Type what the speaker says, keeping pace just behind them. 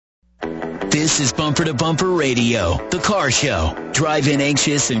This is Bumper to Bumper Radio, the car show. Drive in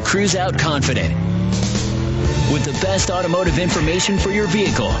anxious and cruise out confident. With the best automotive information for your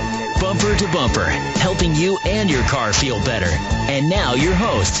vehicle. Bumper to Bumper, helping you and your car feel better. And now your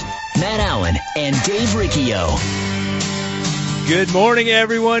hosts, Matt Allen and Dave Riccio. Good morning,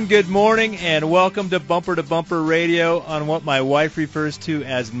 everyone. Good morning, and welcome to Bumper Radio on what my wife refers to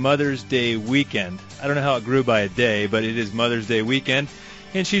as Mother's Day weekend. I don't know how it grew by a day, but it is Mother's Day weekend,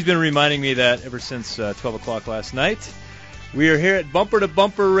 and she's been reminding me that ever since 12 o'clock last night. We are here at Bumper to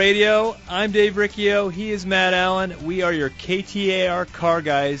Bumper Radio. I'm Dave Riccio. He is Matt Allen. We are your KTAR car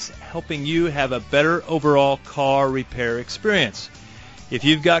guys, helping you have a better overall car repair experience. If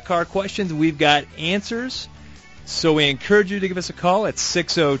you've got car questions, we've got answers. So we encourage you to give us a call at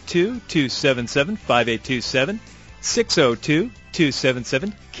 602-277-5827,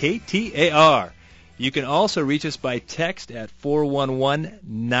 602-277-KTAR. You can also reach us by text at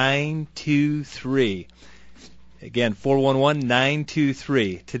 411-923. Again,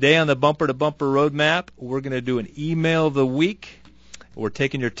 411-923. Today on the Bumper to Bumper Roadmap, we're going to do an email of the week. We're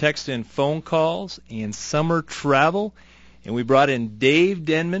taking your text and phone calls and summer travel. And we brought in Dave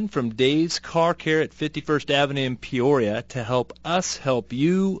Denman from Dave's Car Care at 51st Avenue in Peoria to help us help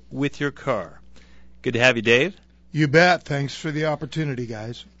you with your car. Good to have you, Dave. You bet. Thanks for the opportunity,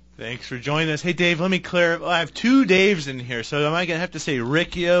 guys. Thanks for joining us. Hey, Dave, let me clarify. I have two Daves in here, so am I going to have to say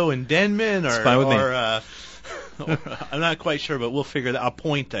Riccio and Denman? It's fine with me. I'm not quite sure, but we'll figure that. I'll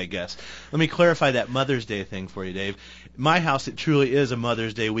point, I guess. Let me clarify that Mother's Day thing for you, Dave. My house, it truly is a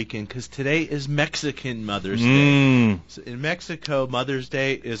Mother's Day weekend because today is Mexican Mother's Day. So in Mexico, Mother's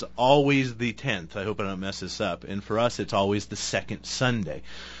Day is always the 10th. I hope I don't mess this up. And for us, it's always the second Sunday.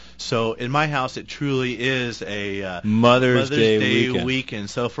 So in my house, it truly is a Mother's Day weekend.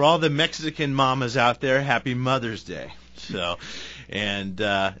 So for all the Mexican mamas out there, happy Mother's Day. So, and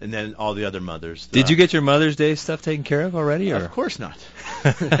then all the other mothers. Did you get your Mother's Day stuff taken care of already? Or? Of course not.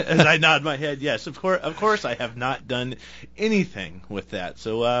 As I nod my head, yes. Of course, I have not done anything with that.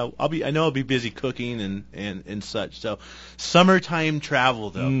 So I know I'll be busy cooking and such. So, summertime travel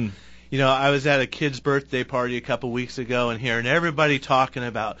though. You know, I was at a kid's birthday party a couple weeks ago and hearing everybody talking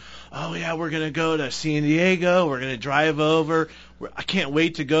about, oh yeah, we're gonna go to San Diego. We're gonna drive over. I can't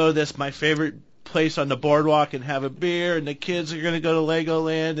wait to go to this, my favorite place on the boardwalk, and have a beer, and the kids are going to go to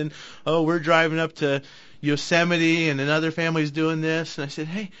Legoland, and we're driving up to Yosemite, and another family's doing this. And I said,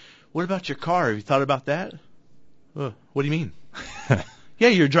 hey, what about your car? Have you thought about that? What do you mean? Yeah,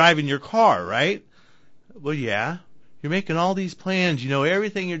 you're driving your car, right? Well, yeah. You're making all these plans. You know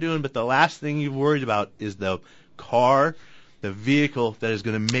everything you're doing, but the last thing you've worried about is the car, the vehicle that is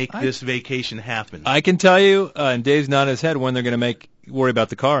going to make this vacation happen. I can tell you, and Dave's nodding his head, when they're going to worry about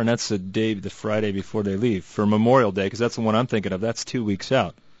the car, and that's the Friday before they leave for Memorial Day, because that's the one I'm thinking of. That's 2 weeks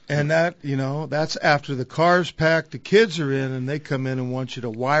out. And that's after the car's packed, the kids are in, and they come in and want you to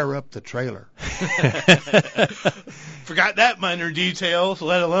wire up the trailer. Forgot that minor detail,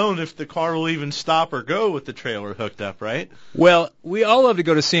 let alone if the car will even stop or go with the trailer hooked up, right? Well, we all love to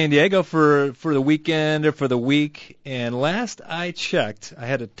go to San Diego for the weekend or for the week, and last I checked, I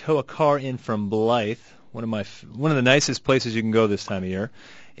had to tow a car in from Blythe, one of the nicest places you can go this time of year,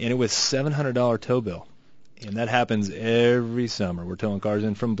 and it was $700 tow bill. And that happens every summer. We're towing cars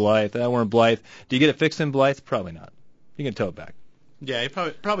in from Blythe. We're in Blythe. Do you get it fixed in Blythe? Probably not. You can tow it back. Yeah, you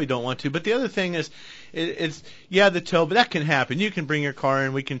probably don't want to. But the other thing is, the tow, but that can happen. You can bring your car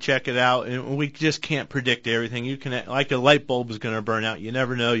in, we can check it out, and we just can't predict everything. You can, like a light bulb is going to burn out. You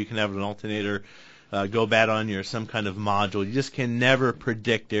never know. You can have an alternator go bad on you or some kind of module. You just can never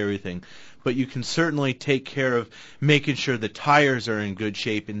predict everything. But you can certainly take care of making sure the tires are in good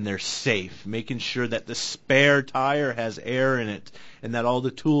shape and they're safe, making sure that the spare tire has air in it and that all the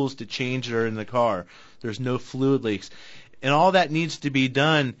tools to change are in the car. There's no fluid leaks. And all that needs to be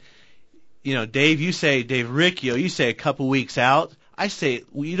done. You know, Dave Riccio, you say a couple weeks out. I say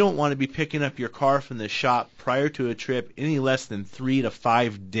you don't want to be picking up your car from the shop prior to a trip any less than 3 to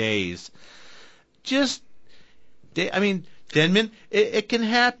 5 days. Denman, it can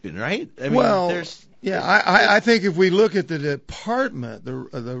happen, right? I think if we look at the department, the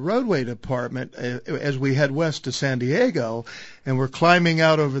roadway department, as we head west to San Diego, and we're climbing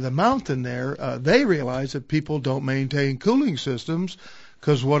out over the mountain there, they realize that people don't maintain cooling systems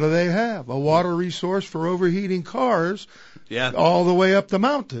because what do they have? A water resource for overheating cars all the way up the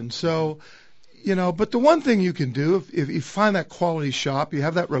mountain. So, but the one thing you can do, if you find that quality shop, you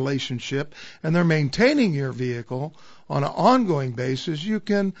have that relationship, and they're maintaining your vehicle on an ongoing basis, you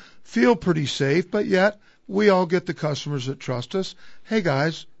can feel pretty safe, but yet we all get the customers that trust us. Hey,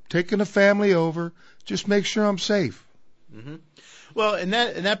 guys, taking a family over, just make sure I'm safe. Mm-hmm. Well, and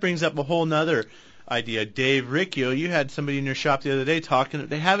that brings up a whole nother idea. Dave Riccio, you had somebody in your shop the other day talking.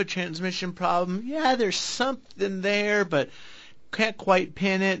 They have a transmission problem. Yeah, there's something there, but can't quite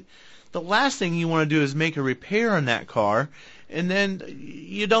pin it. The last thing you want to do is make a repair on that car, and then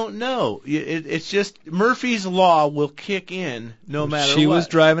you don't know. It's just Murphy's Law will kick in no matter what. She was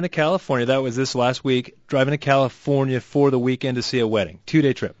driving to California. That was this last week, driving to California for the weekend to see a wedding,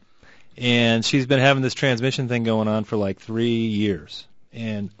 2-day trip. And she's been having this transmission thing going on for like 3 years.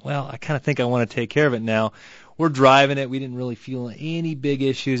 And, well, I kind of think I want to take care of it now. We're driving it. We didn't really feel any big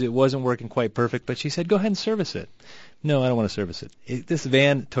issues. It wasn't working quite perfect. But she said, go ahead and service it. No, I don't want to service it. This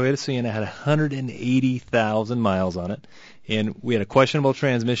van, Toyota Sienna, had 180,000 miles on it. And we had a questionable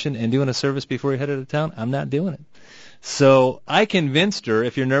transmission. And doing a service before we headed to town, I'm not doing it. So I convinced her,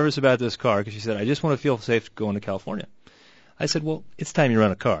 if you're nervous about this car, because she said, I just want to feel safe going to California. I said, well, it's time you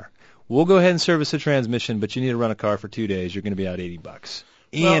run a car. We'll go ahead and service the transmission, but you need to run a car for 2 days. You're going to be out $80.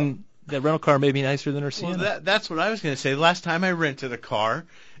 And that rental car may be nicer than her Sienna. Well, that's what I was going to say. Last time I rented a car,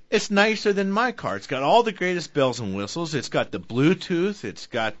 it's nicer than my car. It's got all the greatest bells and whistles. It's got the Bluetooth. It's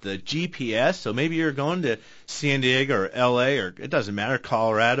got the GPS. So maybe you're going to San Diego or L.A. or it doesn't matter,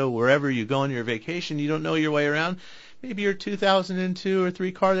 Colorado, wherever you go on your vacation. You don't know your way around. Maybe your 2002 or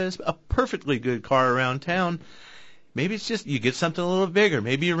 3 car that is a perfectly good car around town. Maybe it's just you get something a little bigger.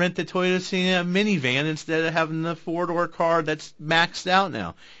 Maybe you rent the Toyota Sienna minivan instead of having the 4-door car that's maxed out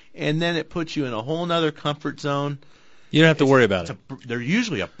now. And then it puts you in a whole other comfort zone. You don't have to worry about it. They're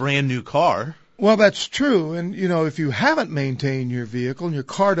usually a brand new car. Well, that's true. And, you know, if you haven't maintained your vehicle and your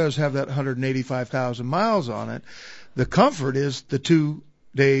car does have that 185,000 miles on it, the comfort is the 2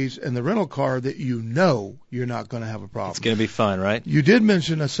 days and the rental car that you know you're not going to have a problem. It's going to be fine, right? You did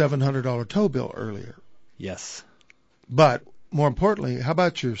mention a $700 tow bill earlier. Yes. But more importantly, how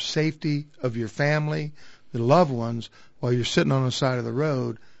about your safety of your family, the loved ones, while you're sitting on the side of the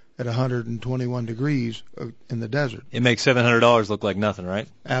road at 121 degrees in the desert? It makes $700 look like nothing, right?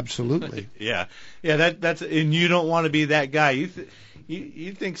 Absolutely. Yeah. That's and you don't want to be that guy.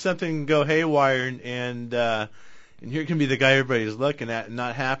 You think something can go haywire and here can be the guy everybody's looking at and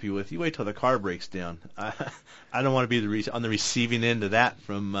not happy with. You wait till the car breaks down. I don't want to be on the receiving end of that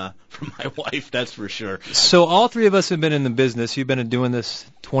from my wife, that's for sure. So all three of us have been in the business. You've been doing this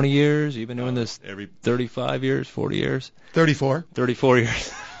 20 years. You've been doing this 35 years, 40 years? 34. 34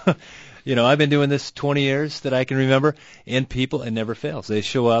 years. You know, I've been doing this 20 years that I can remember, and people, it never fails. They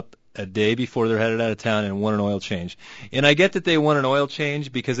show up a day before they're headed out of town and want an oil change. And I get that they want an oil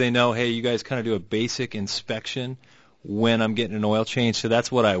change because they know, hey, you guys kind of do a basic inspection when I'm getting an oil change, so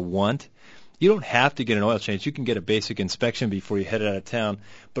that's what I want. You don't have to get an oil change. You can get a basic inspection before you head out of town,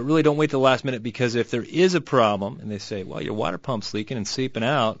 but really don't wait till the last minute, because if there is a problem and they say, well, your water pump's leaking and seeping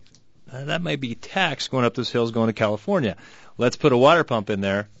out, that might be tax going up those hills going to California. Let's put a water pump in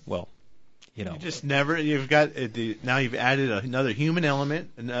there. Well, you know. You've got, now you've added another human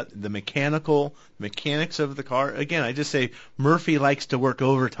element, the mechanics of the car. Again, I just say Murphy likes to work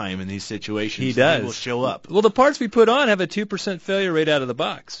overtime in these situations. He does. He will show up. Well, the parts we put on have a 2% failure rate out of the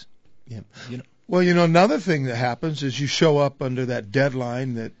box. Yeah. You know. Well, you know, another thing that happens is you show up under that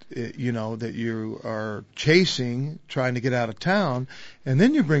deadline that, that you are chasing, trying to get out of town, and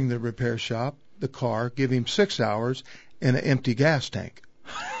then you bring the repair shop the car, give him 6 hours, and an empty gas tank.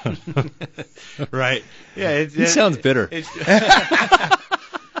 Right. Yeah. It sounds bitter.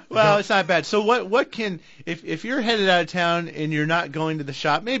 Well, it's not bad. So what can, if you're headed out of town and you're not going to the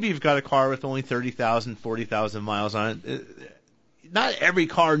shop, maybe you've got a car with only 30,000, 40,000 miles on it. Not every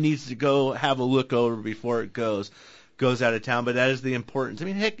car needs to go have a look over before it goes out of town, but that is the importance. I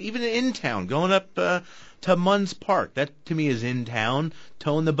mean, heck, even in town, going up to Munns Park, that to me is in town,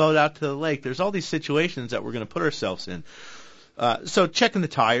 towing the boat out to the lake. There's all these situations that we're going to put ourselves in. So checking the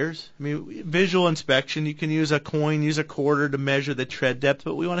tires. I mean, visual inspection, you can use a coin, use a quarter to measure the tread depth,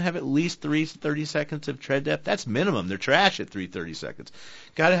 but we want to have at least 30 seconds of tread depth. That's minimum. They're trash at 30 seconds.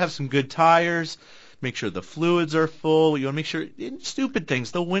 Got to have some good tires. Make sure the fluids are full. You want to make sure, stupid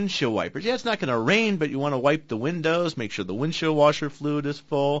things, the windshield wipers. Yeah, it's not going to rain, but you want to wipe the windows. Make sure the windshield washer fluid is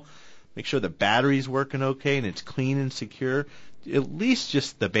full. Make sure the battery's working okay and it's clean and secure. At least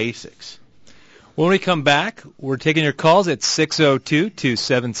just the basics. When we come back, we're taking your calls at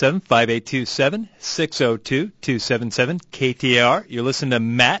 602-277-5827, 602-277-KTAR. You're listening to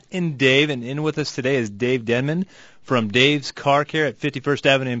Matt and Dave, and in with us today is Dave Denman from Dave's Car Care at 51st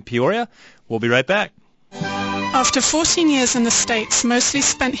Avenue in Peoria. We'll be right back. After 14 years in the States, mostly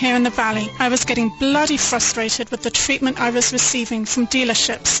spent here in the Valley, I was getting bloody frustrated with the treatment I was receiving from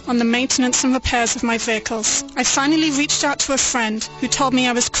dealerships on the maintenance and repairs of my vehicles. I finally reached out to a friend who told me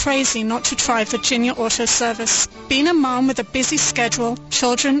I was crazy not to try Virginia Auto Service. Being a mom with a busy schedule,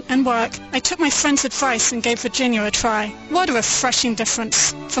 children and work, I took my friend's advice and gave Virginia a try. What a refreshing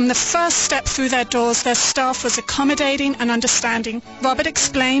difference. From the first step through their doors, their staff was accommodating and understanding. Robert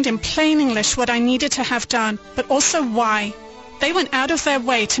explained in plain English what I needed to have done, but also why. They went out of their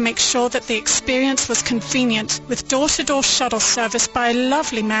way to make sure that the experience was convenient, with door-to-door shuttle service by a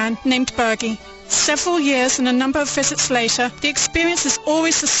lovely man named Bergie. Several years and a number of visits later, the experience is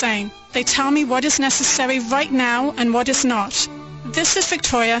always the same. They tell me what is necessary right now and what is not. This is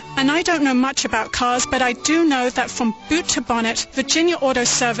Victoria, and I don't know much about cars, but I do know that from boot to bonnet, Virginia Auto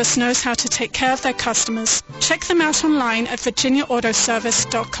Service knows how to take care of their customers. Check them out online at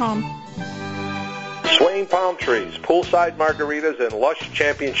virginiaautoservice.com. Swaying palm trees, poolside margaritas, and lush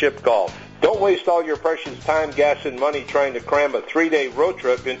championship golf. Don't waste all your precious time, gas, and money trying to cram a 3-day road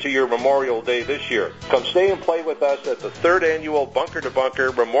trip into your Memorial Day this year. Come stay and play with us at the 3rd Annual Bunker to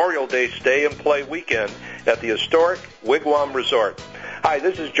Bunker Memorial Day Stay and Play Weekend at the historic Wigwam Resort. Hi,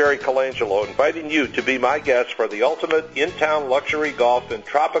 this is Jerry Colangelo, inviting you to be my guest for the ultimate in-town luxury golf and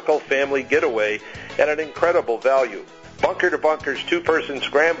tropical family getaway at an incredible value. Bunker to Bunker's 2-person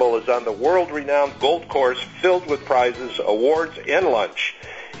scramble is on the world-renowned golf course filled with prizes, awards, and lunch.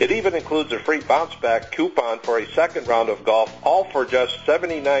 It even includes a free bounce-back coupon for a second round of golf, all for just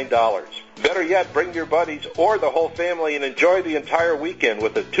 $79. Better yet, bring your buddies or the whole family and enjoy the entire weekend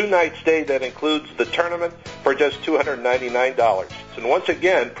with a 2-night stay that includes the tournament for just $299. And once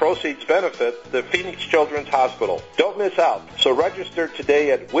again, proceeds benefit the Phoenix Children's Hospital. Don't miss out. So register today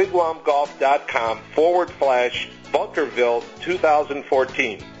at wigwamgolf.com/Bunkerville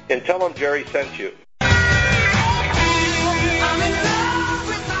 2014 and tell them Jerry sent you.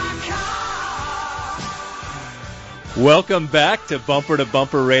 Welcome back to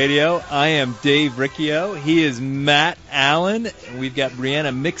Bumper Radio. I am Dave Riccio. He is Matt Allen. And we've got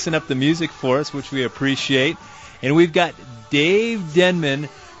Brianna mixing up the music for us, which we appreciate. And we've got Dave Denman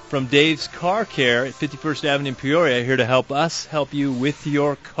from Dave's Car Care at 51st Avenue in Peoria here to help us help you with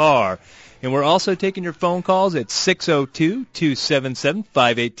your car. And we're also taking your phone calls at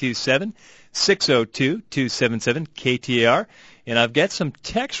 602-277-5827, 602-277-KTAR. And I've got some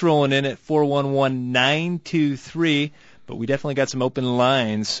text rolling in at 411-923, but we definitely got some open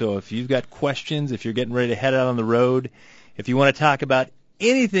lines. So if you've got questions, if you're getting ready to head out on the road, if you want to talk about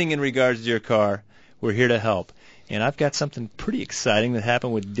anything in regards to your car, we're here to help. And I've got something pretty exciting that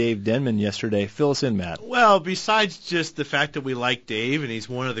happened with Dave Denman yesterday. Fill us in, Matt. Well, besides just the fact that we like Dave and he's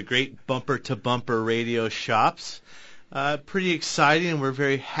one of the great bumper-to-bumper radio shops, pretty exciting, and we're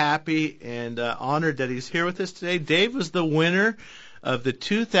very happy and honored that he's here with us today. Dave was the winner of the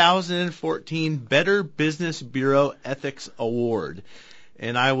 2014 Better Business Bureau Ethics Award.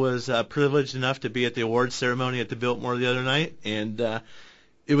 And I was privileged enough to be at the awards ceremony at the Biltmore the other night, and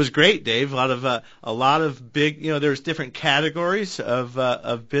it was great, Dave. A lot of big, there's different categories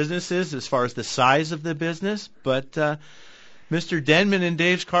of businesses as far as the size of the business, but Mr. Denman and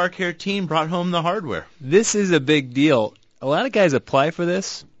Dave's Car Care team brought home the hardware. This is a big deal. A lot of guys apply for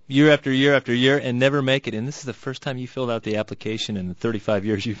this year after year after year and never make it, and this is the first time you filled out the application in the 35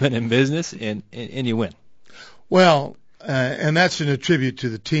 years you've been in business, and you win. Well, and that's an attribute to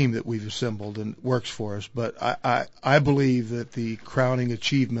the team that we've assembled and works for us. But I believe that the crowning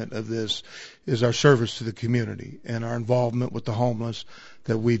achievement of this is our service to the community and our involvement with the homeless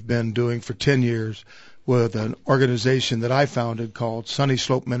that we've been doing for 10 years with an organization that I founded called Sunny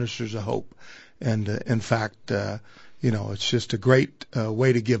Slope Ministers of Hope. And in fact, it's just a great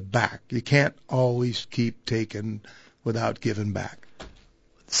way to give back. You can't always keep taking without giving back.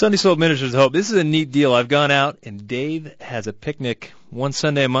 Sunny Slope Ministers of Hope. This is a neat deal. I've gone out, and Dave has a picnic one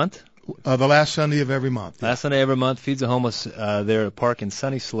Sunday a month. The last Sunday of every month. Last Sunday of every month, feeds the homeless there at a park in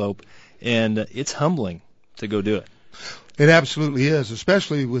Sunny Slope, and it's humbling to go do it. It absolutely is,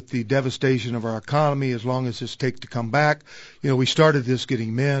 especially with the devastation of our economy, as long as this takes to come back. We started this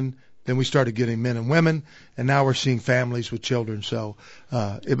getting men, then we started getting men and women, and now we're seeing families with children. So,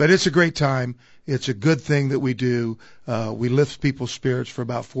 but it's a great time. It's a good thing that we do. We lift people's spirits for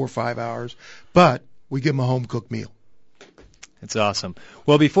about 4 or 5 hours, but we give them a home-cooked meal. It's awesome.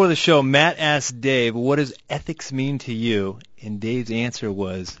 Well, before the show, Matt asked Dave, what does ethics mean to you? And Dave's answer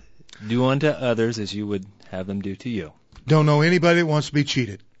was, do unto others as you would have them do to you. Don't know anybody that wants to be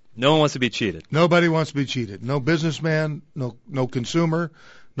cheated. No one wants to be cheated. Nobody wants to be cheated. No businessman, no consumer,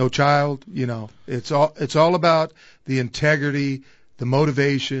 no child. It's all about the integrity, the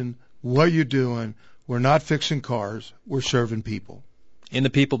motivation, what you're doing, We're not fixing cars. We're serving people. In the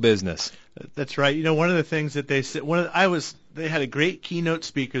people business. That's right. You know, one of the things that they said, they had a great keynote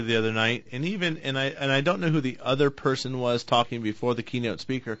speaker the other night, and I don't know who the other person was talking before the keynote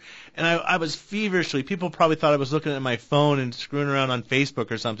speaker, and I was feverishly, people probably thought I was looking at my phone and screwing around on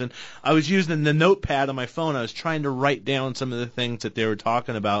Facebook or something. I was using the notepad on my phone. I was trying to write down some of the things that they were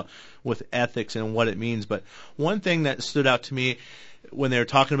talking about with ethics and what it means. But one thing that stood out to me when they were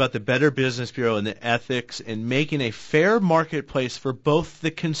talking about the Better Business Bureau and the ethics and making a fair marketplace for both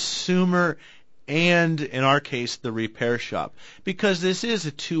the consumer and, in our case, the repair shop, because this is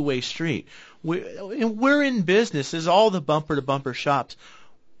a two-way street. We're in business, as all the bumper-to-bumper shops.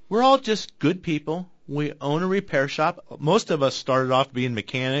 We're all just good people. We own a repair shop. Most of us started off being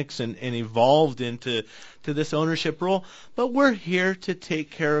mechanics and evolved into this ownership role, but we're here to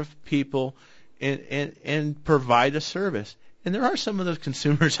take care of people and provide a service. And there are some of those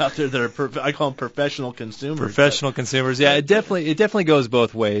consumers out there that are, I call them professional consumers. Professional consumers, yeah. It definitely goes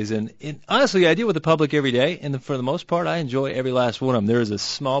both ways. And honestly, I deal with the public every day, and for the most part, I enjoy every last one of them. There is a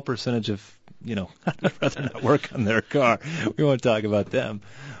small percentage of, I'd rather not work on their car. We won't talk about them.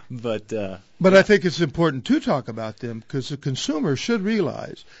 But I think it's important to talk about them because the consumer should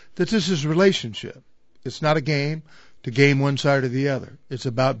realize that this is a relationship. It's not a game to game one side or the other. It's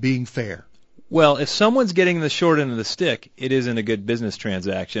about being fair. Well, if someone's getting the short end of the stick, it isn't a good business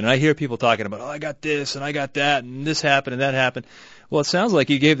transaction. And I hear people talking about, I got this and I got that and this happened and that happened. Well, it sounds like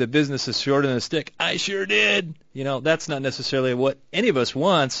you gave the business a short end of the stick. I sure did. That's not necessarily what any of us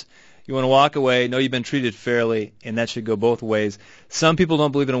wants. You want to walk away, know you've been treated fairly, and that should go both ways. Some people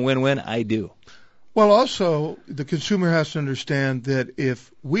don't believe in a win-win. I do. Well, also, the consumer has to understand that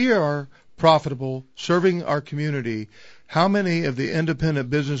if we are profitable, serving our community, how many of the independent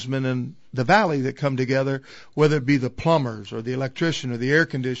businessmen in the valley that come together, whether it be the plumbers or the electrician or the air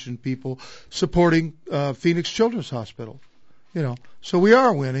conditioned people supporting Phoenix Children's Hospital, So we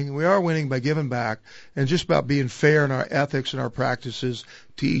are winning. We are winning by giving back and just about being fair in our ethics and our practices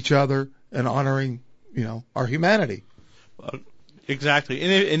to each other and honoring, our humanity. Exactly.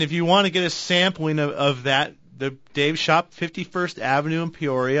 And if you want to get a sampling of that, the Dave Shop, 51st Avenue in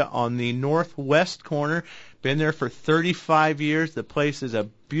Peoria on the northwest corner. Been there for 35 years. The place is a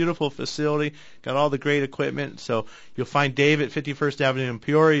beautiful facility. Got all the great equipment. So you'll find Dave at 51st Avenue in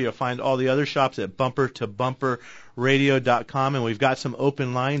Peoria. You'll find all the other shops at bumpertobumperradio.com. And we've got some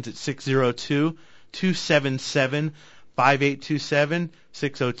open lines at 602-277-5827,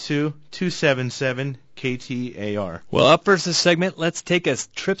 602-277 KTAR. Well, up first this segment, let's take a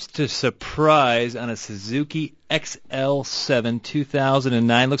trip to Surprise on a Suzuki XL7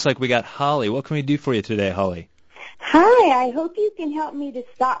 2009. Looks like we got Holly. What can we do for you today, Holly? Hi, I hope you can help me to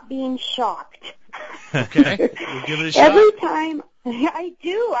stop being shocked. Okay, we'll give it a shot. Every time I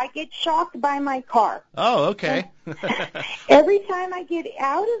do, I get shocked by my car. Oh, okay. Every time I get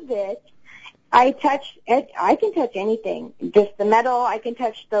out of it, I can touch anything, just the metal. I can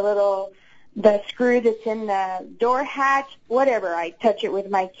touch the screw that's in the door hatch, whatever. I touch it with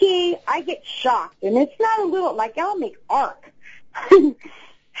my key. I get shocked, and it's not a little, I'll make arc.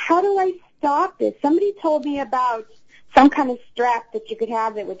 How do I stop this? Somebody told me about some kind of strap that you could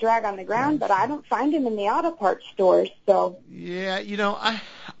have that would drag on the ground, but I don't find them in the auto parts stores. So yeah,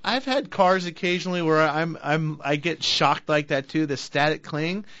 I've had cars occasionally where I get shocked like that too, the static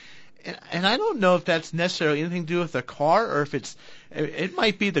cling. And I don't know if that's necessarily anything to do with the car or if it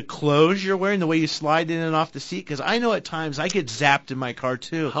might be the clothes you're wearing, the way you slide in and off the seat, because I know at times I get zapped in my car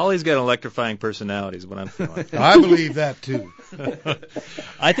too. Holly's got an electrifying personality is what I'm feeling. I believe that too.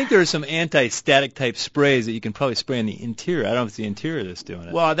 I think there are some anti-static type sprays that you can probably spray in the interior. I don't know if it's the interior that's doing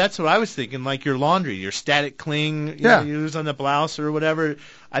it. Well, that's what I was thinking, like your laundry, your static cling you use on the blouse or whatever.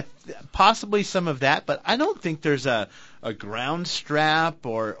 Possibly some of that, but I don't think there's a ground strap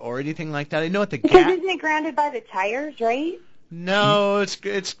or anything like that. I know at the because isn't it grounded by the tires, right? No,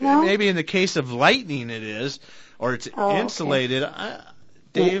 it's no? Maybe in the case of lightning it is, or it's insulated. Okay.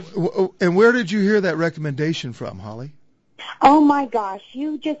 Dave? And where did you hear that recommendation from, Holly? Oh, my gosh.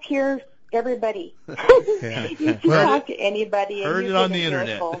 You just hear everybody. You can talk to anybody. Heard it on the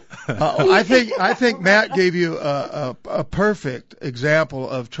Internet. I think Matt gave you a perfect example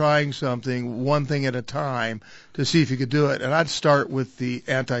of trying something, one thing at a time, to see if you could do it. And I'd start with the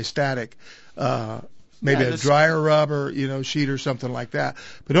anti-static, maybe a dryer rubber, sheet or something like that.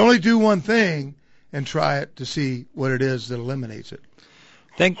 But only do one thing and try it to see what it is that eliminates it.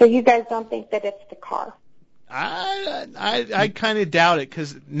 So you guys don't think that it's the car? I kind of doubt it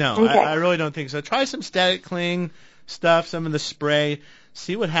because Okay. I really don't think so. Try some static cling stuff, some of the spray,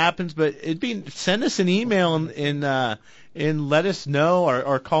 see what happens. But send us an email and and let us know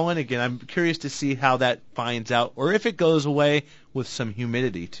or call in again. I'm curious to see how that finds out, or if it goes away with some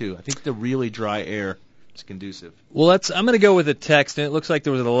humidity too. I think the really dry air is conducive. Well, I'm going to go with a text, and it looks like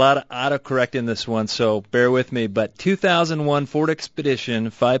there was a lot of autocorrect in this one, so bear with me. But 2001 Ford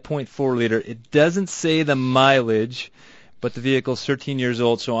Expedition, 5.4 liter. It doesn't say the mileage, but the vehicle's 13 years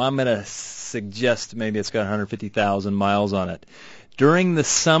old, so I'm going to suggest maybe it's got 150,000 miles on it. During the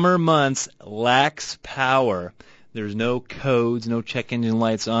summer months, lacks power. There's no codes, no check engine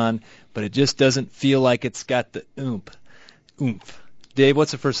lights on, but it just doesn't feel like it's got the oomph. Dave,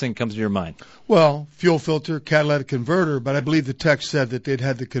 what's the first thing that comes to your mind? Well, fuel filter, catalytic converter, but I believe the text said that they'd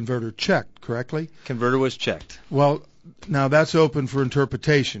had the converter checked, correctly? Converter was checked. Well, now that's open for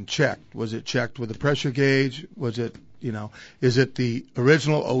interpretation. Checked. Was it checked with a pressure gauge? Was it, is it the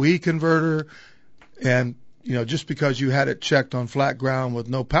original OE converter? And, just because you had it checked on flat ground with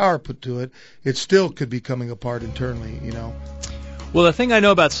no power put to it, it still could be coming apart internally, Well, the thing I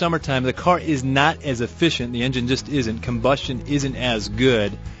know about summertime, the car is not as efficient. The engine just isn't. Combustion isn't as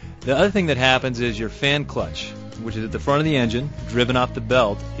good. The other thing that happens is your fan clutch, which is at the front of the engine, driven off the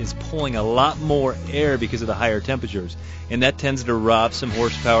belt, is pulling a lot more air because of the higher temperatures. And that tends to rob some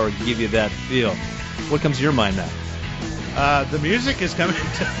horsepower and give you that feel. What comes to your mind now? The music is coming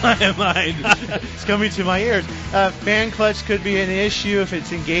to my mind. It's coming to my ears. Fan clutch could be an issue if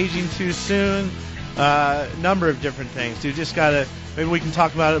it's engaging too soon. Number of different things. You just gotta. Maybe we can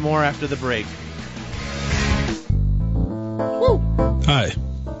talk about it more after the break. Hi,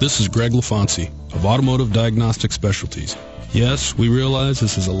 this is Greg LaFonsi of Automotive Diagnostic Specialties. Yes, we realize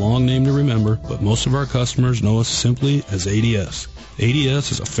this is a long name to remember, but most of our customers know us simply as ADS.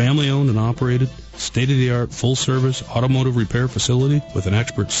 ADS is a family-owned and operated, state-of-the-art, full-service automotive repair facility with an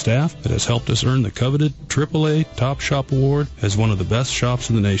expert staff that has helped us earn the coveted AAA Top Shop Award as one of the best shops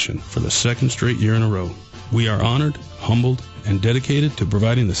in the nation for the second straight year in a row. We are honored, humbled, and dedicated to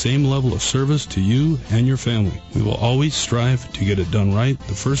providing the same level of service to you and your family. We will always strive to get it done right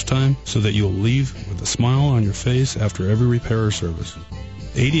the first time so that you'll leave with a smile on your face after every repair or service.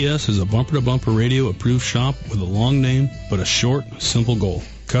 ADS is a bumper-to-bumper radio approved shop with a long name but a short, simple goal.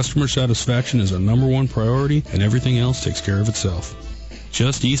 Customer satisfaction is our number one priority, and everything else takes care of itself.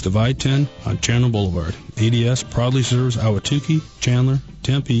 Just east of I-10 on Chandler Boulevard, ADS proudly serves Ahwatukee, Chandler,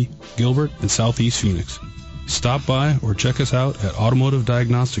 Tempe, Gilbert, and Southeast Phoenix. Stop by or check us out at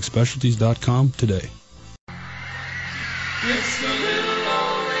automotivediagnosticspecialties.com today. It's the little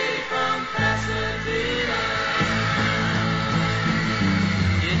old lady from Pasadena.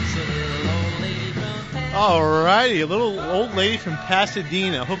 It's a little old lady from Pasadena. All righty, a little old lady from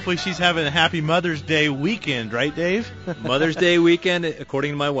Pasadena. Hopefully she's having a happy Mother's Day weekend, right, Dave? Mother's Day weekend,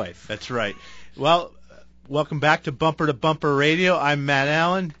 according to my wife. That's right. Well, welcome back to Bumper Radio. I'm Matt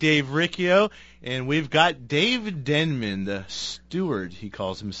Allen, Dave Riccio, and we've got Dave Denman, the steward, he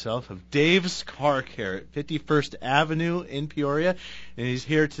calls himself, of Dave's Car Care at 51st Avenue in Peoria. And he's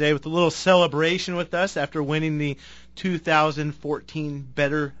here today with a little celebration with us after winning the 2014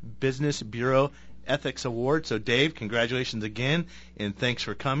 Better Business Bureau Ethics Award. So, Dave, congratulations again, and thanks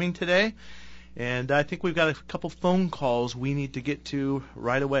for coming today. And I think we've got a couple phone calls we need to get to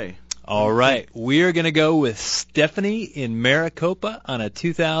right away. All right. We're going to go with Stephanie in Maricopa on a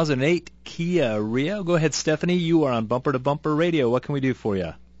 2008 Kia Rio. Go ahead, Stephanie. You are on Bumper to Bumper Radio. What can we do for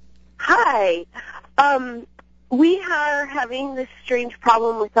you? Hi. We are having this strange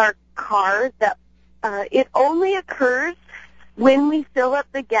problem with our car that it only occurs when we fill up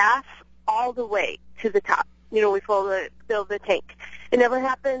the gas all the way to the top. We fill the tank. It never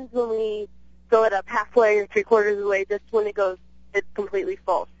happens when we fill it up halfway or three-quarters of the way, just when it's completely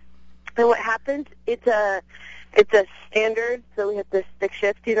full. And what happens, it's a standard, so we have to stick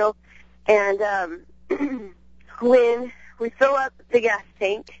shift, and when we fill up the gas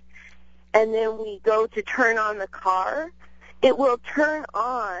tank and then we go to turn on the car, it will turn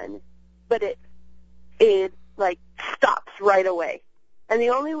on, but it stops right away. And the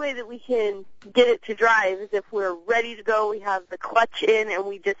only way that we can get it to drive is if we're ready to go, we have the clutch in, and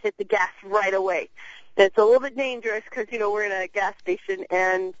we just hit the gas right away. And it's a little bit dangerous because, we're in a gas station,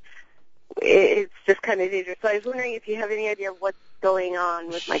 and it's just kind of dangerous. So I was wondering if you have any idea of what's going on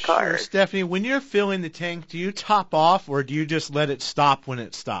with my car. Sure, Stephanie, when you're filling the tank, do you top off, or do you just let it stop when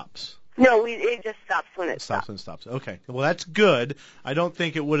it stops? No, it just stops when it stops. When it stops. Okay. Well, that's good. I don't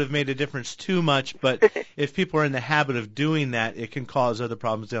think it would have made a difference too much, but if people are in the habit of doing that, it can cause other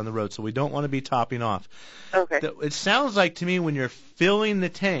problems down the road. So we don't want to be topping off. Okay. It sounds like to me when you're filling the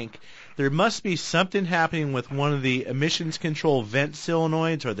tank, there must be something happening with one of the emissions control vent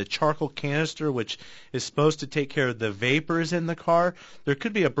solenoids or the charcoal canister, which is supposed to take care of the vapors in the car. There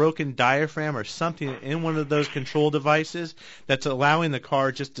could be a broken diaphragm or something in one of those control devices that's allowing the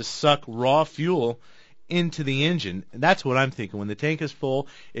car just to suck raw fuel into the engine. And that's what I'm thinking. When the tank is full,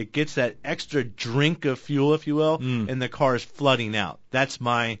 it gets that extra drink of fuel, if you will, and the car is flooding out. That's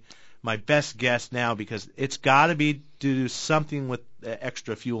my best guess now, because it's got to be due to something with the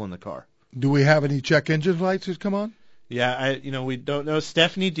extra fuel in the car. Do we have any check engine lights that come on? Yeah, we don't know.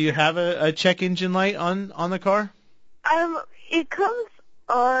 Stephanie, do you have a check engine light on the car? It comes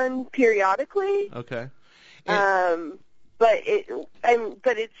on periodically. Okay. But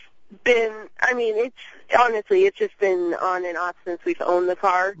it's been, it's just been on and off since we've owned the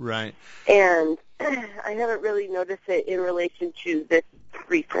car. Right. And I haven't really noticed it in relation to this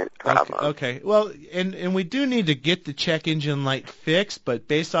recent problem. Okay. Well, and we do need to get the check engine light fixed, but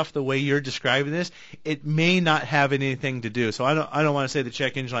based off the way you're describing this, it may not have anything to do. So I don't want to say the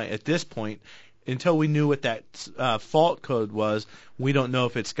check engine light at this point. Until we knew what that fault code was, we don't know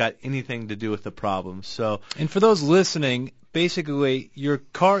if it's got anything to do with the problem. So, and for those listening, basically your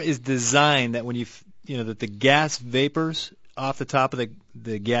car is designed that when that the gas vapors off the top of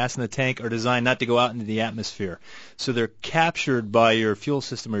the gas in the tank are designed not to go out into the atmosphere. So they're captured by your fuel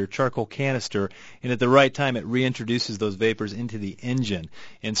system or your charcoal canister, and at the right time it reintroduces those vapors into the engine.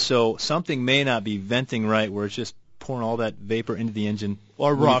 And so something may not be venting right, where it's just pouring all that vapor into the engine.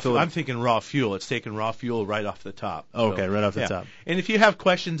 Or raw fuel. I'm thinking raw fuel. It's taking raw fuel right off the top. Okay, right off the top. And if you have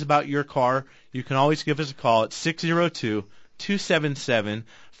questions about your car, you can always give us a call at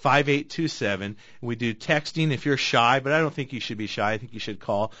 602-277-5827. We do texting if you're shy, but I don't think you should be shy. I think you should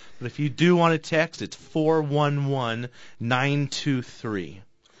call. But if you do want to text, it's 411-923.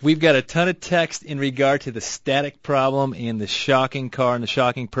 We've got a ton of text in regard to the static problem and the shocking car and the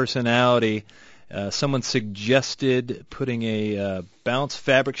shocking personality. Someone suggested putting a bounce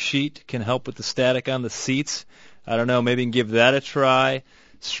fabric sheet can help with the static on the seats. I don't know, maybe you can give that a try.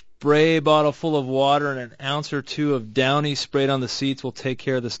 Spray bottle full of water and an ounce or two of Downy sprayed on the seats will take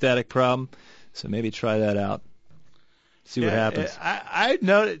care of the static problem. So maybe try that out. See what happens. I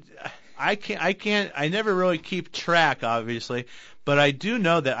know I never really keep track, obviously, but I do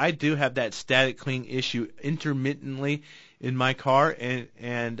know that I do have that static cling issue intermittently in my car,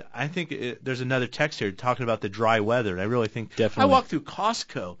 and I think there's another text here talking about the dry weather, and I really think definitely. I walk through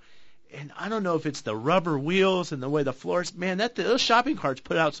Costco, and I don't know if it's the rubber wheels and the way the floors. Man, those shopping carts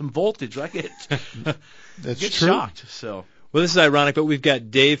put out some voltage. I get shocked. So. Well, this is ironic, but we've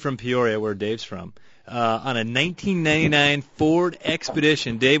got Dave from Peoria, where Dave's from, on a 1999 Ford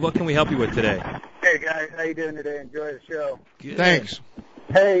Expedition. Dave, what can we help you with today? Hey guys, how you doing today? Enjoy the show. Good. Thanks.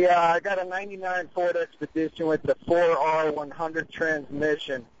 Hey, I got a 99 Ford Expedition with the 4R100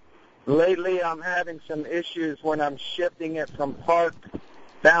 transmission. Lately, I'm having some issues when I'm shifting it from park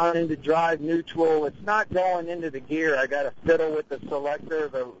down into drive neutral. It's not going into the gear. I got to fiddle with the selector,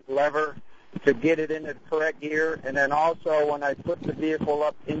 the lever, to get it into the correct gear. And then also, when I put the vehicle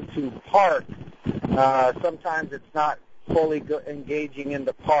up into park, sometimes it's not fully engaging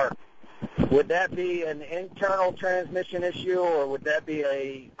into park. Would that be an internal transmission issue, or would that be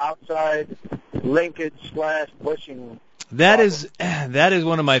a outside linkage/bushing? That is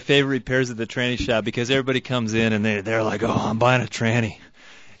one of my favorite repairs at the tranny shop, because everybody comes in and they're like, oh, I'm buying a tranny.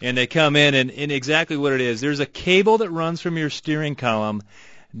 And they come in and exactly what it is. There's a cable that runs from your steering column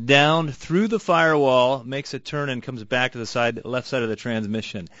down through the firewall, makes a turn and comes back to the left side of the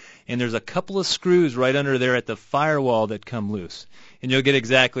transmission. And there's a couple of screws right under there at the firewall that come loose. And you'll get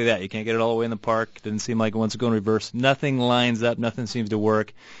exactly that. You can't get it all the way in the park. Doesn't seem like it wants to go in reverse. Nothing lines up. Nothing seems to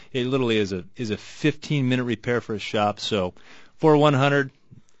work. It literally is a 15-minute repair for a shop. So for 100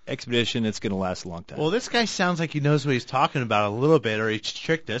 Expedition, it's going to last a long time. Well, this guy sounds like he knows what he's talking about a little bit, or he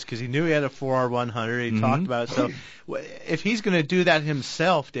tricked us, because he knew he had a 4R100. He talked about it. So if he's going to do that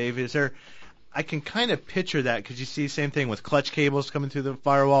himself, Dave, I can kind of picture that, because you see the same thing with clutch cables coming through the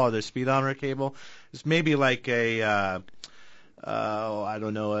firewall or the speedometer cable. It's maybe like an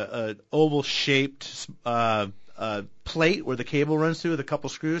oval-shaped plate where the cable runs through with a couple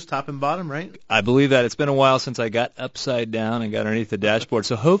screws, top and bottom, right? I believe that. It's been a while since I got upside down and got underneath the dashboard,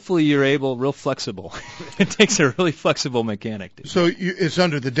 so hopefully you're real flexible. It takes a really flexible mechanic. So it's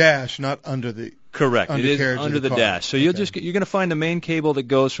under the dash, not under the... Correct. It is under the dash. So you're going to find the main cable that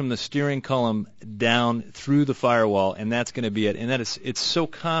goes from the steering column down through the firewall, and that's going to be it. And it's so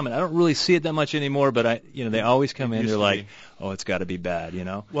common. I don't really see it that much anymore, but they always come in. They're like, oh, it's got to be bad,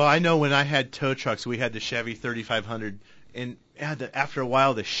 Well, I know when I had tow trucks, we had the Chevy 3500 and after a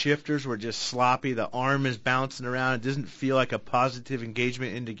while the shifters were just sloppy. The arm is bouncing around. It doesn't feel like a positive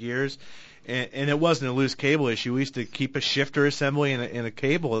engagement into gears. And it wasn't a loose cable issue. We used to keep a shifter assembly and a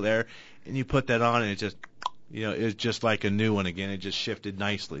cable there, and you put that on, and it just, it was just like a new one again. It just shifted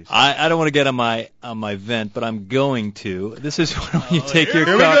nicely. So. I don't want to get on my vent, but I'm going to. This is where you take your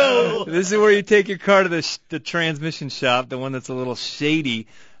car. This is where you take your car to the transmission shop, the one that's a little shady.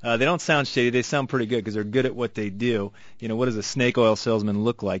 They don't sound shady. They sound pretty good because they're good at what they do. What does a snake oil salesman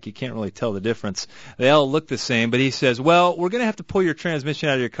look like? You can't really tell the difference. They all look the same, but he says, well, we're going to have to pull your transmission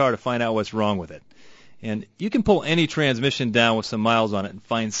out of your car to find out what's wrong with it. And you can pull any transmission down with some miles on it and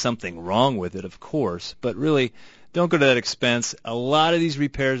find something wrong with it, of course, but really don't go to that expense. A lot of these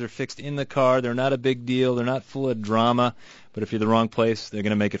repairs are fixed in the car. They're not a big deal. They're not full of drama, but if you're the wrong place, they're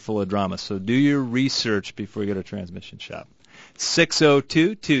going to make it full of drama. So do your research before you go to a transmission shop.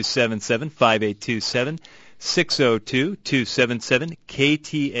 602-277-5827,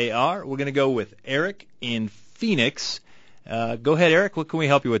 602-277-KTAR. We're going to go with Eric in Phoenix. Go ahead, Eric. What can we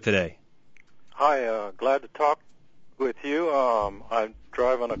help you with today? Hi, glad to talk with you. I'm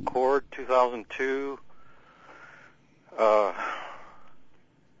driving a Accord 2002. The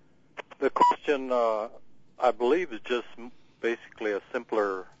question, I believe, is just basically a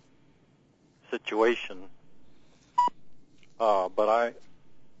simpler situation. But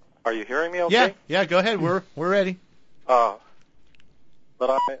are you hearing me okay? Yeah, go ahead. We're ready. But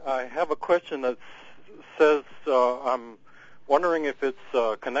I have a question that says I'm wondering if it's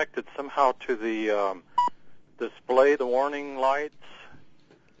connected somehow to the display, the warning lights.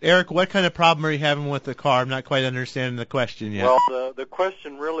 Eric, what kind of problem are you having with the car? I'm not quite understanding the question yet. Well, the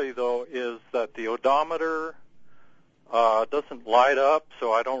question really, though, is that the odometer doesn't light up,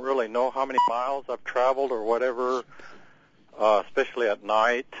 so I don't really know how many miles I've traveled or whatever, especially at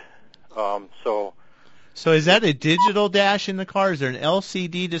night. So is that a digital dash in the car? Is there an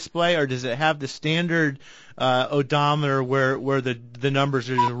LCD display, or does it have the standard odometer where the numbers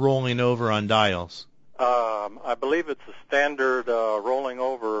are just rolling over on dials? I believe it's a standard rolling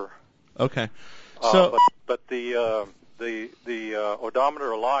over. Okay. But the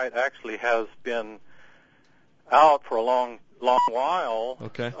odometer light actually has been out for a long while.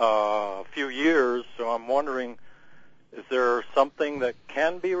 Okay. A few years. So I'm wondering, is there something that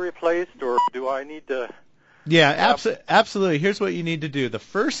can be replaced, or do I need to? Yeah, absolutely. Here's what you need to do. The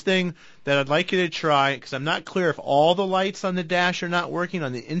first thing that I'd like you to try, because I'm not clear if all the lights on the dash are not working,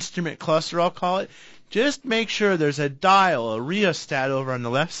 on the instrument cluster, I'll call it, just make sure there's a dial, a rheostat over on the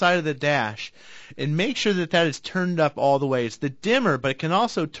left side of the dash, and make sure that is turned up all the way. It's the dimmer, but it can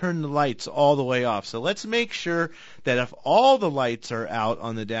also turn the lights all the way off. So let's make sure that if all the lights are out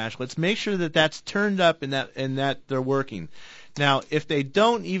on the dash, let's make sure that that's turned up and that they're working. Now, if they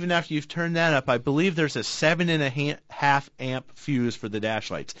don't, even after you've turned that up, I believe there's a 7.5 amp fuse for the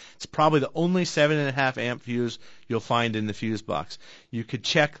dash lights. It's probably the only 7.5 amp fuse you'll find in the fuse box. You could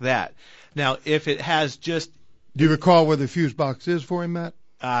check that. Now, if it has just... Do you recall where the fuse box is for him, Matt?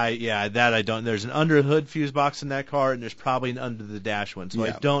 Yeah, that I don't. There's an under hood fuse box in that car, and there's probably an under the dash one. So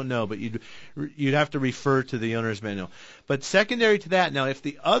yeah. I don't know, but you'd have to refer to the owner's manual. But secondary to that, now if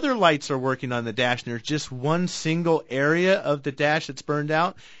the other lights are working on the dash and there's just one single area of the dash that's burned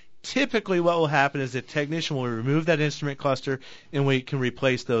out, typically what will happen is the technician will remove that instrument cluster and we can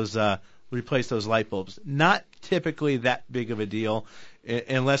replace those light bulbs. Not typically that big of a deal,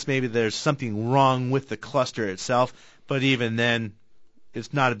 unless maybe there's something wrong with the cluster itself. But even then,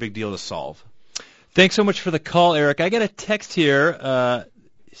 it's not a big deal to solve. Thanks so much for the call, Eric. I got a text here.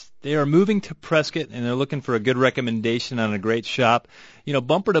 They are moving to Prescott, and they're looking for a good recommendation on a great shop.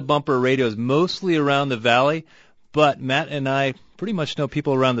 Bumper to Bumper radio is mostly around the valley, but Matt and I pretty much know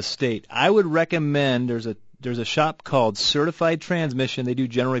people around the state. I would recommend there's a shop called Certified Transmission. They do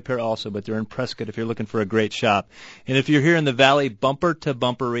general repair also, but they're in Prescott if you're looking for a great shop. And if you're here in the valley,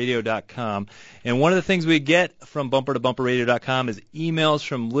 bumpertobumperradio.com. And one of the things we get from bumpertobumperradio.com is emails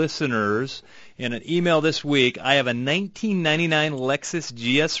from listeners. In an email this week, I have a 1999 Lexus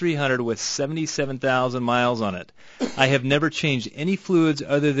GS300 with 77,000 miles on it. I have never changed any fluids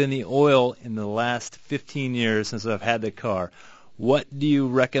other than the oil in the last 15 years since I've had the car. What do you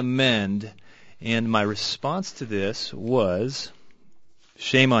recommend? And my response to this was,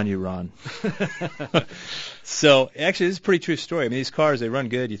 shame on you, Ron. So, actually, this is a pretty true story. I mean, these cars, they run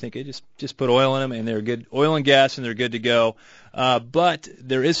good. You think, hey, just put oil in them, and they're good, oil and gas, and they're good to go. But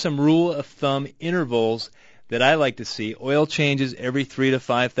there is some rule of thumb intervals that I like to see. Oil changes every 3,000 to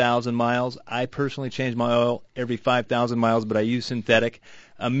 5,000 miles. I personally change my oil every 5,000 miles, but I use synthetic.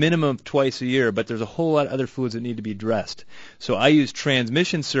 a minimum of twice a year, but there's a whole lot of other fluids that need to be dressed. So I use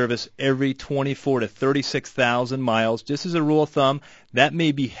transmission service every 24 to 36,000 miles. Just as a rule of thumb, that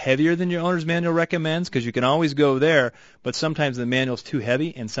may be heavier than your owner's manual recommends because you can always go there, but sometimes the manual's too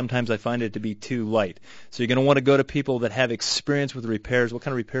heavy and sometimes I find it to be too light. So you're going to want to go to people that have experience with repairs. What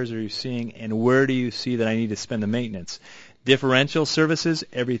kind of repairs are you seeing, and where do you see that I need to spend the maintenance? Differential services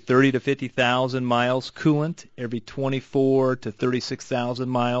every 30 to 50,000 miles. Coolant every 24 to 36,000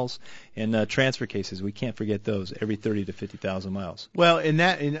 miles. And transfer cases, we can't forget those, every 30 to 50,000 miles. Well, and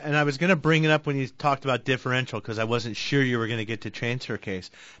I was going to bring it up when you talked about differential because I wasn't sure you were going to get to transfer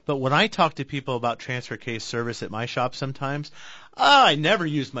case. But when I talk to people about transfer case service at my shop sometimes, I never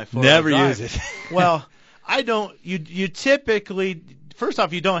use my four-wheel drive. Never use it. Well, I don't. You typically. First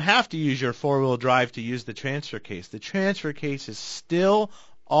off, you don't have to use your four-wheel drive to use the transfer case. The transfer case is still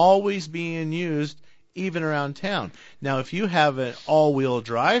always being used even around town. Now, if you have an all-wheel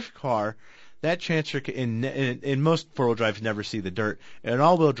drive car, that transfer in most four-wheel drives never see the dirt. An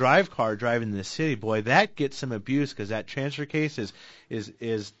all-wheel drive car driving in the city, boy, that gets some abuse because that transfer case is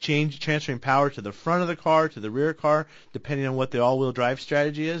transferring power to the front of the car, to the rear car, depending on what the all-wheel drive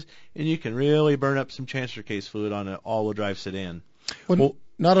strategy is, and you can really burn up some transfer case fluid on an all-wheel drive sedan. Well,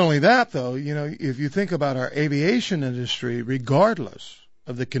 not only that, though, if you think about our aviation industry, regardless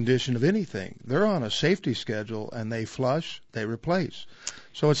of the condition of anything, they're on a safety schedule, and they flush, they replace.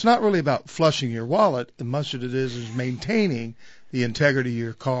 So it's not really about flushing your wallet as much as it is maintaining the integrity of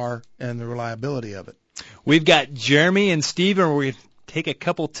your car and the reliability of it. We've got Jeremy and Steve, and we're going to take a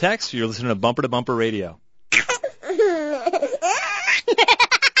couple texts. You're listening to Bumper Radio.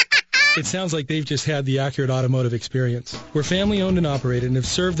 It sounds like they've just had the accurate automotive experience. We're family-owned and operated and have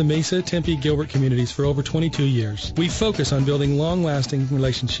served the Mesa, Tempe, Gilbert communities for over 22 years. We focus on building long-lasting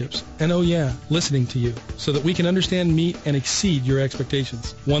relationships and, listening to you so that we can understand, meet, and exceed your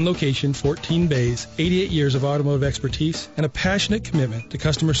expectations. One location, 14 bays, 88 years of automotive expertise, and a passionate commitment to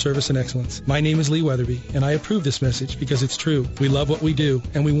customer service and excellence. My name is Lee Weatherby, and I approve this message because it's true. We love what we do,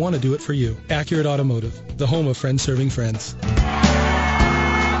 and we want to do it for you. Accurate Automotive, the home of friends serving friends.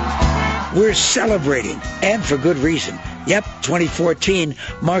 We're celebrating, and for good reason. Yep, 2014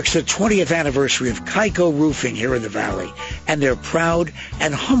 marks the 20th anniversary of Kaiko Roofing here in the Valley, and they're proud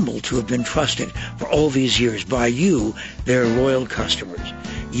and humbled to have been trusted for all these years by you, their loyal customers.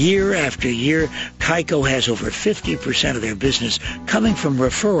 Year after year, Kaiko has over 50% of their business coming from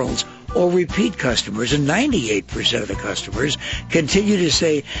referrals or repeat customers, and 98% of the customers continue to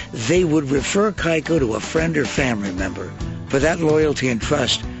say they would refer Kaiko to a friend or family member. For that loyalty and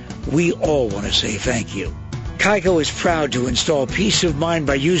trust, we all want to say thank you. Kaiko is proud to install peace of mind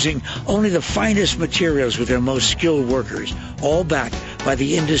by using only the finest materials with their most skilled workers, all backed by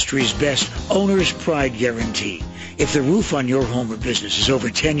the industry's best owner's pride guarantee. If the roof on your home or business is over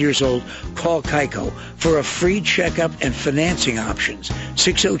 10 years old, call Kaiko for a free checkup and financing options,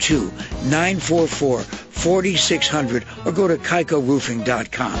 602-944-4600, or go to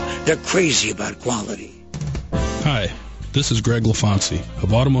KaikoRoofing.com. They're crazy about quality. Hi. This is Greg LaFonsi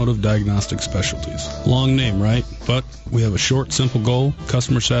of Automotive Diagnostic Specialties. Long name, right? But we have a short, simple goal.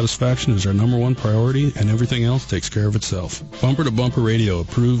 Customer satisfaction is our number one priority, and everything else takes care of itself. Bumper to Bumper Radio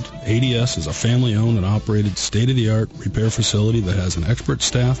approved. ADS is a family-owned and operated state-of-the-art repair facility that has an expert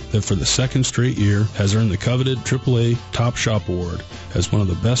staff that for the second straight year has earned the coveted AAA Top Shop Award as one of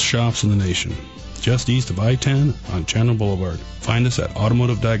the best shops in the nation. Just east of I-10 on Chandler Boulevard. Find us at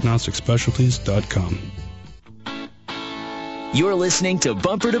automotiveddiagnosticspecialties.com. You're listening to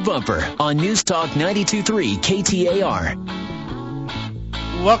Bumper on News Talk 92.3 KTAR.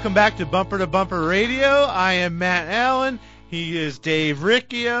 Welcome back to Bumper Radio. I am Matt Allen. He is Dave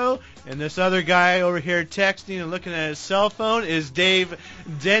Riccio. And this other guy over here texting and looking at his cell phone is Dave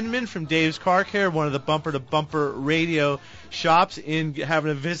Denman from Dave's Car Care, one of the Bumper Radio shops, in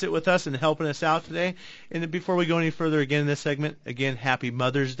having a visit with us and helping us out today. And before we go any further again in this segment, again, happy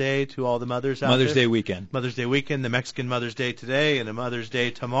Mother's Day to all the mothers out there. Mother's Day weekend. Mother's Day weekend, the Mexican Mother's Day today and a Mother's Day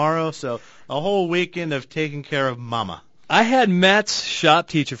tomorrow. So a whole weekend of taking care of Mama. I had Matt's shop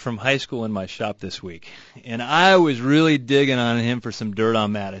teacher from high school in my shop this week, and I was really digging on him for some dirt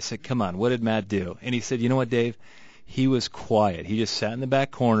on Matt. I said, come on, what did Matt do? And he said, you know what, Dave? He was quiet. He just sat in the back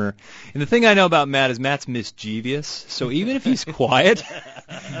corner. And the thing I know about Matt is Matt's mischievous. So even if he's quiet,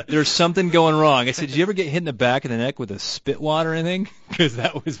 there's something going wrong. I said, did you ever get hit in the back of the neck with a spit wad or anything? Because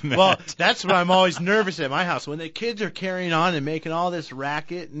that was Matt. Well, that's what I'm always nervous at my house. When the kids are carrying on and making all this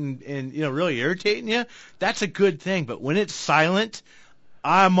racket and really irritating you, that's a good thing. But when it's silent,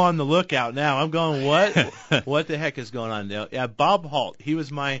 I'm on the lookout now. I'm going, what the heck is going on now? Yeah, Bob Holt, he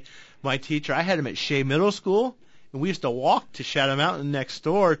was my teacher. I had him at Shea Middle School, And we used to walk to Shadow Mountain next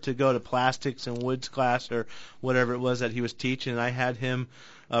door to go to plastics and woods class or whatever it was that he was teaching. And I had him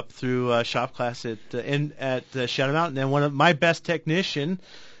up through shop class at Shadow Mountain. And one of my best technician.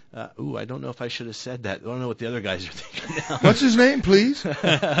 I don't know if I should have said that. I don't know what the other guys are thinking now. What's his name, please?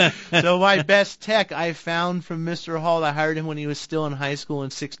 So my best tech I found from Mr. Hall. I hired him when he was still in high school,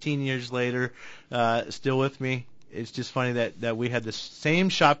 and 16 years later, still with me. It's just funny that we had the same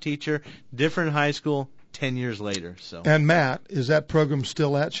shop teacher, different high school, 10 years later. So. And Matt, is that program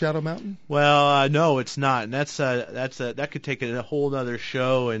still at Shadow Mountain? Well, no, it's not, and that could take a whole other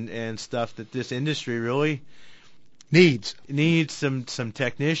show and stuff that this industry really needs some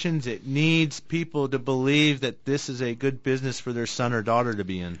technicians. It needs people to believe that this is a good business for their son or daughter to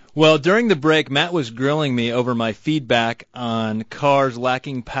be in. Well, during the break, Matt was grilling me over my feedback on cars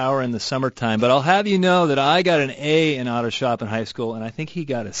lacking power in the summertime, but I'll have you know that I got an A in auto shop in high school, and I think he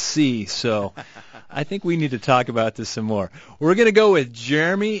got a C, so I think we need to talk about this some more. We're going to go with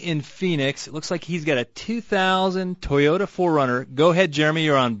Jeremy in Phoenix. It looks like he's got a 2000 Toyota 4Runner. Go ahead, Jeremy.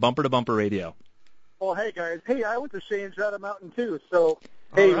 You're on Bumper to Bumper Radio. Well, hey, guys. Hey, I went to Shadow Mountain, too. So,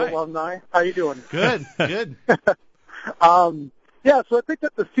 hey, right. Alumni, how you doing? Good, good. Yeah, so I picked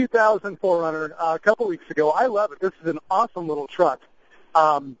up this 2000 4Runner a couple weeks ago. I love it. This is an awesome little truck.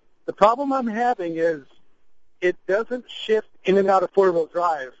 The problem I'm having is it doesn't shift in and out of four-wheel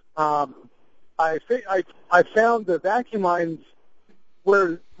drive. I found the vacuum lines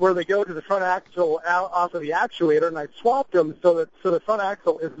where they go to the front axle out off of the actuator, and I swapped them so the front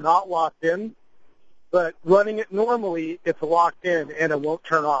axle is not locked in. But running it normally, it's locked in, and it won't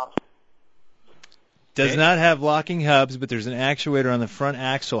turn off. Does not have locking hubs, but there's an actuator on the front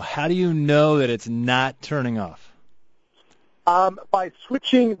axle. How do you know that it's not turning off? By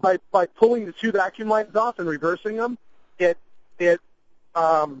switching, by pulling the two vacuum lines off and reversing them, it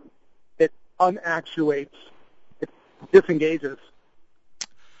unactuates. It disengages.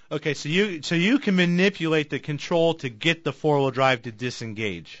 Okay, so you can manipulate the control to get the four-wheel drive to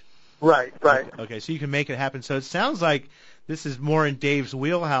disengage. Right. Okay, so you can make it happen. So it sounds like this is more in Dave's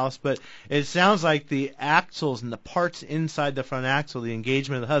wheelhouse, but it sounds like the axles and the parts inside the front axle, the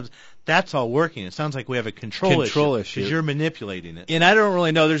engagement of the hubs, that's all working. It sounds like we have a control issue because you're manipulating it. And I don't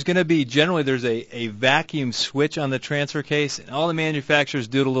really know. There's a vacuum switch on the transfer case, and all the manufacturers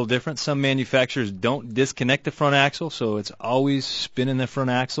do it a little different. Some manufacturers don't disconnect the front axle, so it's always spinning the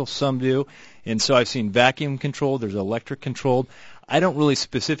front axle. Some do. And so I've seen vacuum controlled. There's electric controlled. I don't really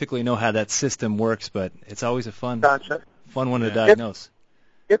specifically know how that system works, but it's always a fun one to diagnose.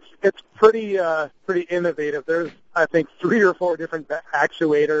 It's pretty innovative. There's, I think, 3 or 4 different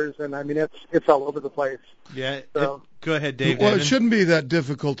actuators, and I mean it's all over the place. Yeah. So, go ahead, Dave. Well, it shouldn't be that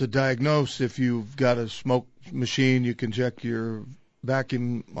difficult to diagnose. If you've got a smoke machine, you can check your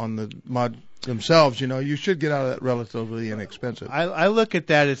vacuum on the mod themselves. You should get out of that relatively inexpensive. I look at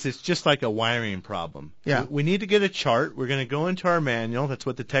that as it's just like a wiring problem. Yeah. We need to get a chart. We're going to go into our manual. That's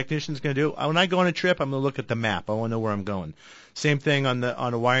what the technician's going to do. When I go on a trip, I'm going to look at the map. I want to know where I'm going. Same thing on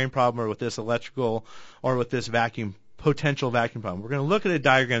a wiring problem or with this electrical or with this potential vacuum problem. We're going to look at a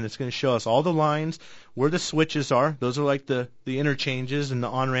diagram that's going to show us all the lines, where the switches are. Those are like the interchanges and the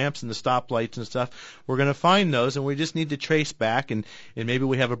on-ramps and the stoplights and stuff. We're going to find those, and we just need to trace back, and maybe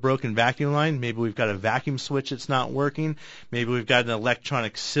we have a broken vacuum line. Maybe we've got a vacuum switch that's not working. Maybe we've got an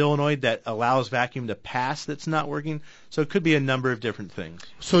electronic solenoid that allows vacuum to pass that's not working. So it could be a number of different things.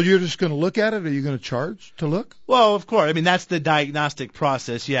 So you're just going to look at it, or are you going to charge to look? Well, of course. I mean, that's the diagnostic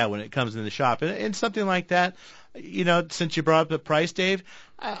process, when it comes in the shop. And something like that, since you brought up the price, Dave,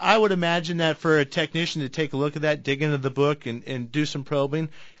 I would imagine that for a technician to take a look at that, dig into the book, and do some probing,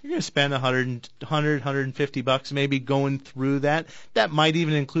 you're going to spend $150 maybe going through that. That might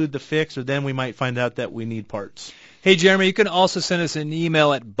even include the fix, or then we might find out that we need parts. Hey, Jeremy, you can also send us an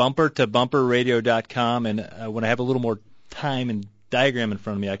email at bumpertobumperradio.com, and when I have a little more time and diagram in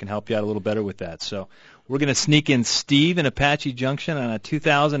front of me, I can help you out a little better with that. So we're going to sneak in Steve in Apache Junction on a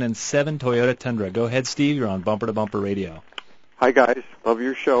 2007 Toyota Tundra. Go ahead, Steve. You're on Bumper to Bumper Radio. Hi, guys. Love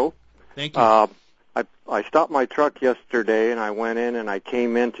your show. Thank you. I stopped my truck yesterday, and I went in, and I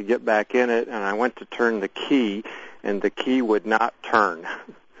came in to get back in it, and I went to turn the key, and the key would not turn.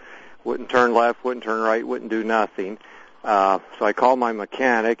 Wouldn't turn left, wouldn't turn right, wouldn't do nothing. So I called my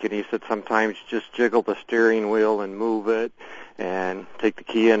mechanic, and he said sometimes just jiggle the steering wheel and move it and take the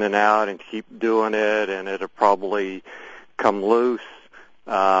key in and out and keep doing it, and it'll probably come loose.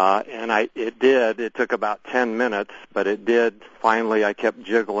 And it did. It took about 10 minutes, but it did. Finally, I kept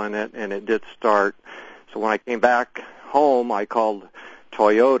jiggling it, and it did start. So when I came back home, I called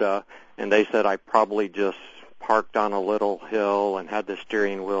Toyota, and they said I probably just parked on a little hill and had the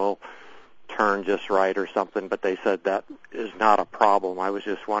steering wheel turn just right or something, but they said that is not a problem. I was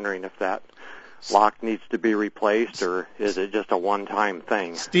just wondering if that lock needs to be replaced, or is it just a one-time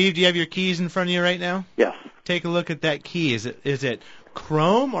thing? Steve, do you have your keys in front of you right now? Yes. Take a look at that key. Is it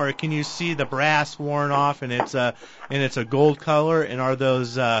chrome, or can you see the brass worn off and it's a gold color? And are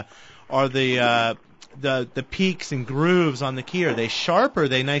those the peaks and grooves on the key, are they sharp, or are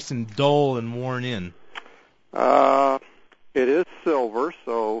they nice and dull and worn in? It is silver,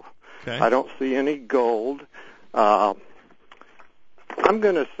 so okay. I don't see any gold. I'm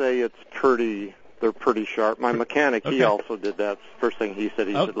going to say they're pretty sharp. My mechanic, he also did that. First thing he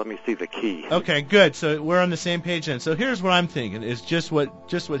said, said, let me see the key. Okay, good. So we're on the same page then. So here's what I'm thinking, is just what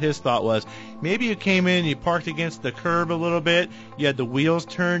his thought was. Maybe you came in, you parked against the curb a little bit, you had the wheels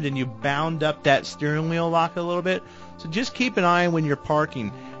turned, and you bound up that steering wheel lock a little bit. So just keep an eye when you're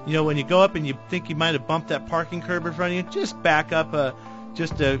parking. You know, when you go up and you think you might have bumped that parking curb in front of you, just back up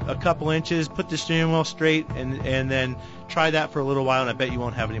just a couple inches, put the steering wheel straight, and then try that for a little while, and I bet you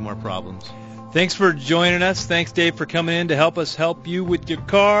won't have any more problems. Thanks for joining us. Thanks, Dave, for coming in to help you with your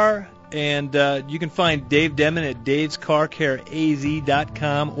car. And you can find Dave Denman at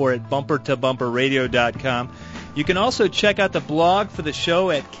davescarcareaz.com or at bumpertobumperradio.com. You can also check out the blog for the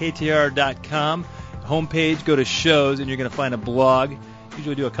show at KTAR.com. Homepage, go to shows, and you're going to find a blog.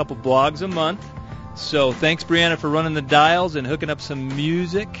 Usually do a couple blogs a month. So thanks, Brianna, for running the dials and hooking up some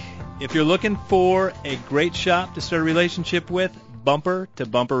music. If you're looking for a great shop to start a relationship with,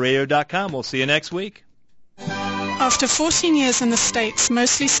 bumpertobumperradio.com. We'll see you next week. After 14 years in the States,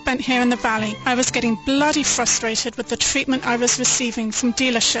 mostly spent here in the Valley, I was getting bloody frustrated with the treatment I was receiving from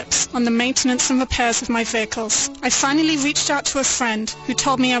dealerships on the maintenance and repairs of my vehicles. I finally reached out to a friend who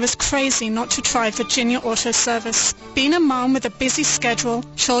told me I was crazy not to try Virginia Auto Service. Being a mom with a busy schedule,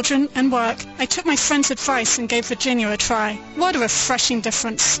 children, and work, I took my friend's advice and gave Virginia a try. What a refreshing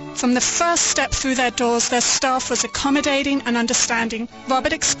difference. From the first step through their doors, their staff was accommodating and understanding.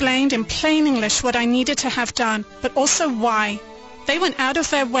 Robert explained in plain English what I needed to have done, but also why. They went out of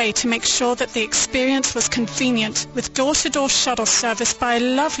their way to make sure that the experience was convenient, with door-to-door shuttle service by a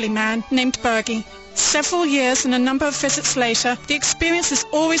lovely man named Bergie. Several years and a number of visits later, the experience is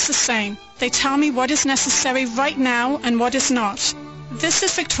always the same. They tell me what is necessary right now and what is not. This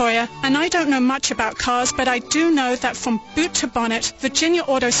is Victoria, and I don't know much about cars, but I do know that from boot to bonnet, Virginia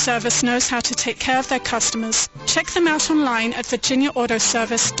Auto Service knows how to take care of their customers. Check them out online at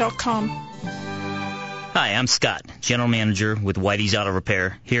virginiaautoservice.com. Hi, I'm Scott, General Manager with Whitey's Auto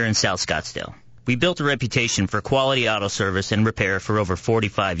Repair here in South Scottsdale. We built a reputation for quality auto service and repair for over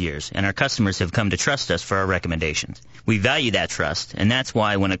 45 years, and our customers have come to trust us for our recommendations. We value that trust, and that's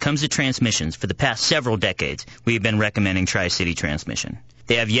why when it comes to transmissions, for the past several decades, we have been recommending Tri-City Transmission.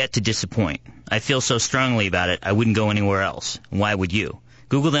 They have yet to disappoint. I feel so strongly about it, I wouldn't go anywhere else. Why would you?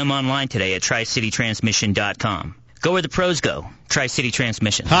 Google them online today at tricitytransmission.com. Go where the pros go. Tri-City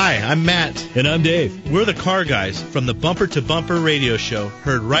Transmission. Hi, I'm Matt. And I'm Dave. We're the car guys from the Bumper to Bumper radio show,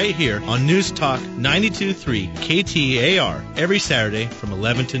 heard right here on News Talk 92.3 KTAR every Saturday from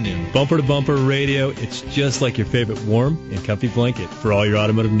 11 to noon. Bumper to Bumper Radio, it's just like your favorite warm and comfy blanket for all your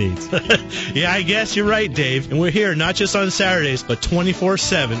automotive needs. Yeah, I guess you're right, Dave. And we're here not just on Saturdays, but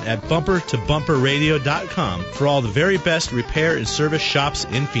 24/7 at bumpertobumperradio.com for all the very best repair and service shops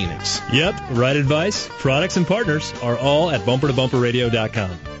in Phoenix. Yep, right advice, products, and partners are all at bumpertobumperradio.com.